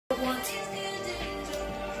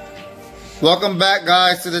Welcome back,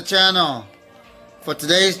 guys, to the channel. For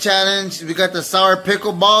today's challenge, we got the sour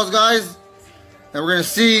pickle balls, guys. And we're going to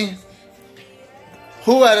see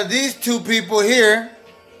who out of these two people here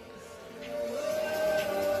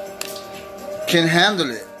can handle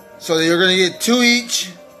it. So you're going to get 2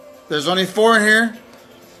 each. There's only 4 in here.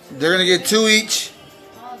 They're going to get 2 each.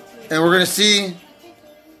 And we're going to see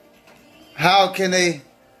how they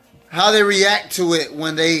react to it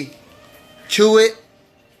when they chew it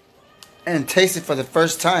and taste it for the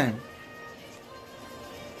first time.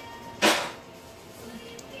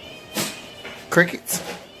 Crickets.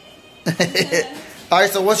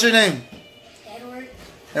 Alright, so what's your name? Edward.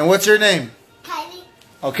 And what's your name? Kylie.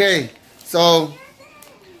 Okay, so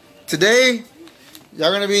today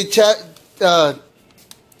y'all gonna be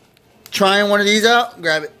trying one of these out.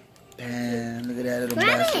 Grab it. Damn, look at that little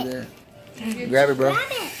bastard there. Grab it, bro. Grab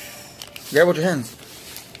it. Grab it with your hands.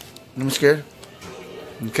 I'm scared.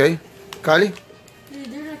 Okay, Kylie. Dude,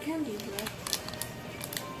 they're not candy, bro.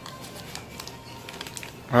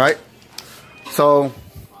 All right. So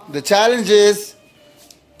the challenge is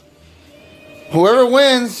whoever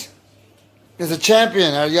wins is a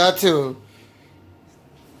champion out of y'all two.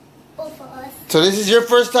 Oh, for us. So this is your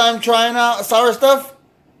first time trying out sour stuff?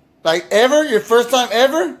 Like ever? Your first time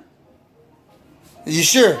ever? You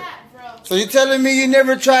sure? Yeah, bro. So you're telling me you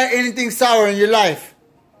never tried anything sour in your life?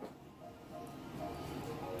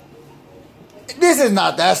 This is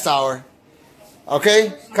not that sour.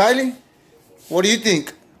 Okay, Kylie? What do you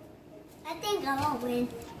think? I think I'll win.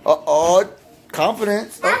 Uh-oh,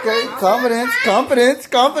 confidence. Okay, confidence.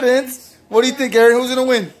 What do you think, Aaron? Who's gonna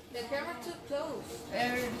win? The camera too close.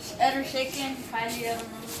 Ever shaking, Kylie, I don't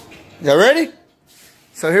know. Y'all ready?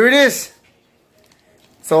 So here it is.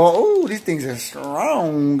 So, oh, these things are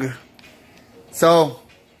strong. So,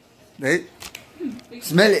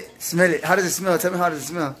 smell it. How does it smell? Tell me, how does it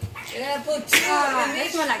smell? You gotta put 2 and It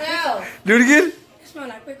mix smells like it pickle. out. Do it again. It smells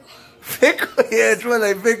like pickle. Pickle? Yeah, it smells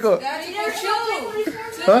like pickle. Daddy, put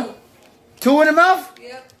 2. Huh? 2 in the mouth?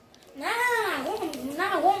 Yep.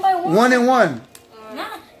 Nah, one by one. 1 and 1. Nah,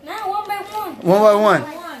 one by one. 1 by 1.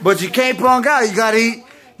 But you can't plunk out. You gotta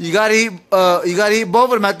eat both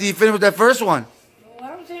of them after you finish with that first one.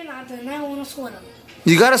 What I'm saying, I want to swallow.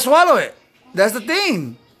 You gotta swallow it. That's the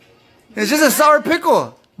thing. It's just a sour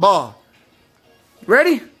pickle ball.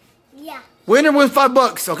 Ready? Yeah. Winner wins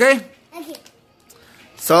 $5, okay? Okay.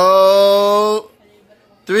 So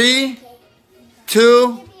 3,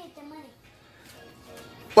 2,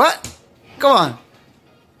 what? Come on.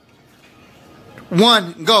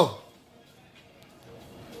 1, go.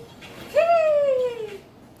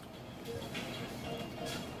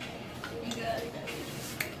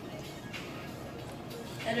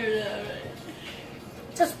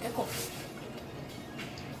 Just pickle.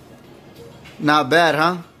 Not bad,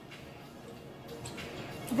 huh?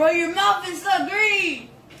 Bro, your mouth is so green.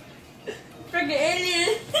 Freaking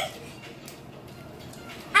alien.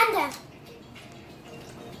 And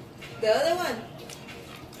The other one.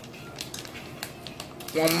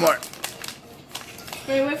 One more.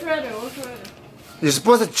 Wait for other. You're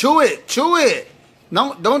supposed to chew it. Chew it.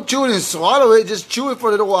 No, don't chew it and swallow it. Just chew it for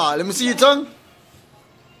a little while. Let me see your tongue.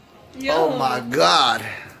 Yo, Oh my God.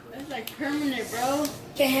 that's like permanent, bro.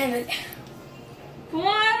 can't handle it. Come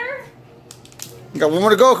on, Adder. You got one more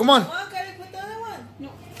to go. Come on. Come on, Kylie, put the other one. No.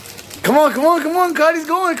 Come on. Kylie's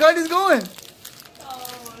going.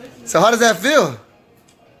 Oh, this is... So how does that feel?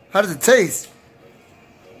 How does it taste?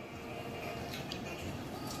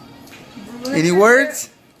 Any words?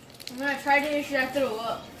 I'm gonna try this shit after throw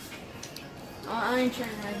up. I ain't trying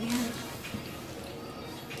right here.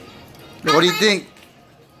 What do you think?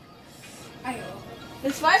 I know.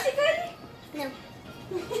 It's spicy, Kylie? No.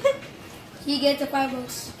 He gets the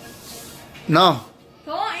 $5. No.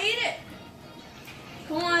 Come on, eat it.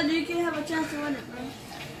 Come on, you can have a chance to win it, bro.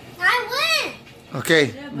 I win.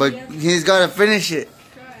 Okay, but he's got to finish it.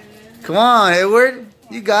 Try, man. Come on, Edward.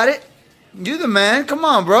 You got it. You the man. Come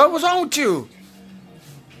on, bro. What's wrong with you?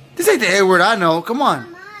 This ain't the Edward I know. Come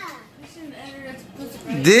on. This is the Adder that's pussy,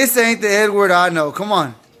 right? This ain't the Edward I know. Come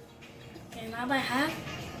on. And I buy half.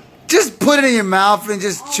 Just put it in your mouth and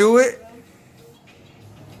just chew it.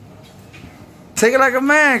 Take it like a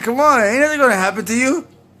man. Come on. Ain't nothing going to happen to you.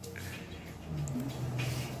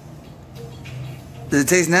 Does it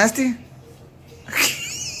taste nasty?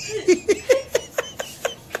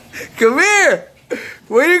 Come here.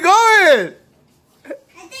 Where you going? I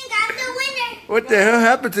think I'm the winner. What the hell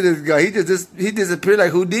happened to this guy? He disappeared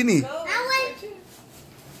like Houdini. I win.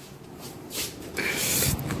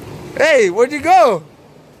 Hey, where'd you go?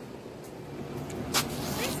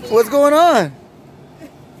 What's going on?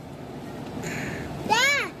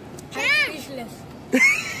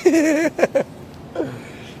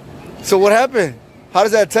 So what happened? How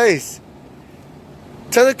does that taste?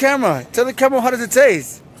 Tell the camera. Tell the camera, how does it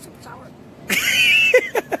taste? Super sour.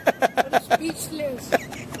 I'm speechless.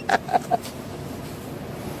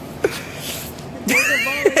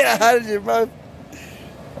 How did your mouth?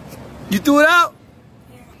 You threw it out?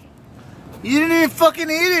 Yeah. You didn't even fucking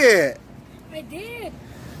eat it. I did.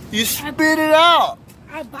 You spit it out.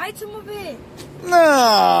 I bite some of it. No,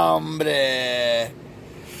 hombre.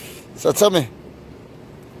 So tell me,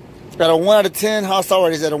 out of 1 out of 10, how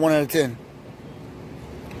sour is that? A 1 out of 10?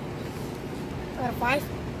 5.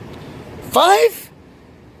 5?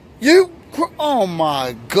 You? Oh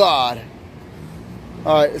my God.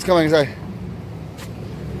 All right, it's coming inside.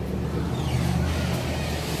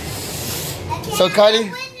 So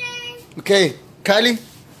Kylie, okay, Kylie,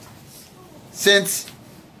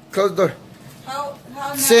 close the door. How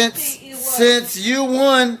nasty it was. Since you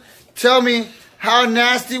won, tell me, how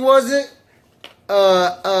nasty was it?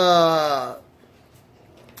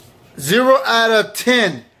 0 out of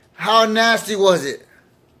 10. How nasty was it?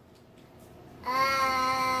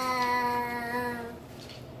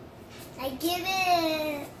 I give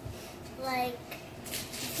it like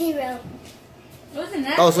 0. Wasn't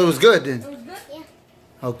that? Oh, so it was good then. It was good. Yeah.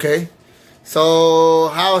 Okay. So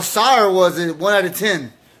how sour was it? 1 out of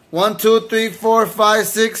 10. 1, 2, 3, 4, 5,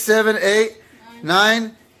 6, 7, 8,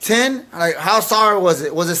 9, 10. Like, how sour was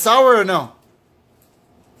it? Was it sour or no?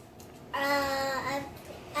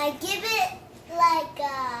 I give it like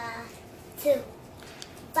 2.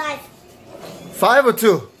 5. 5 or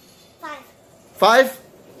 2? 5. 5?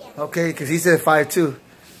 Yeah. Okay, because he said 5 too.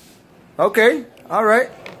 Okay, all right.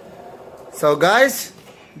 So guys,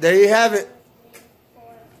 there you have it.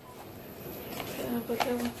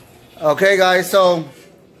 Okay, guys. So,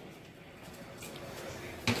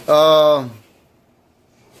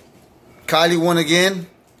 Kylie won again.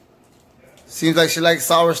 Seems like she likes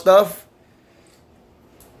sour stuff.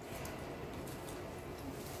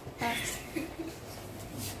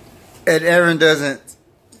 And Aaron doesn't.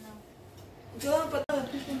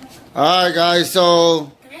 Alright, guys.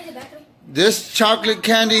 So, this chocolate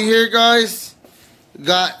candy here, guys,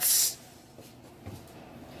 got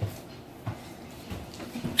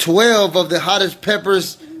 12 of the hottest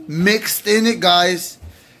peppers mixed in it, guys.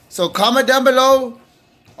 So comment down below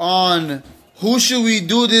on who should we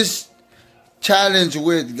do this challenge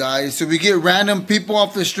with, guys. Should we get random people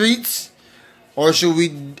off the streets, or should we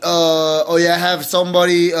have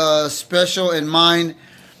somebody special in mind,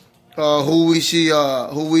 who should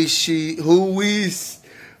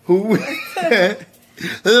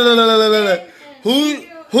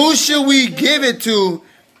we give it to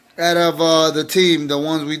out of the team, the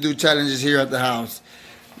ones we do challenges here at the house?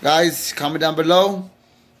 Guys, comment down below.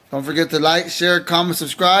 Don't forget to like, share, comment,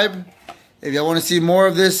 subscribe. If y'all want to see more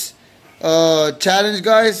of this challenge,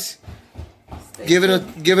 guys, give it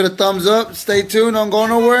a thumbs up. Stay tuned. Don't go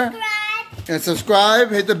nowhere. And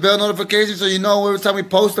subscribe. Hit the bell notification so you know every time we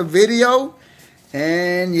post a video.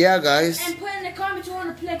 And yeah, guys. And put in the comments you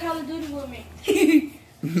want to play Call of Duty with me.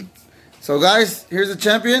 So guys, here's the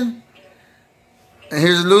champion. And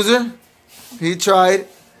here's the loser. He tried.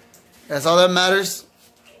 That's all that matters.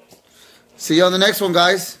 See you on the next one,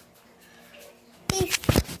 guys.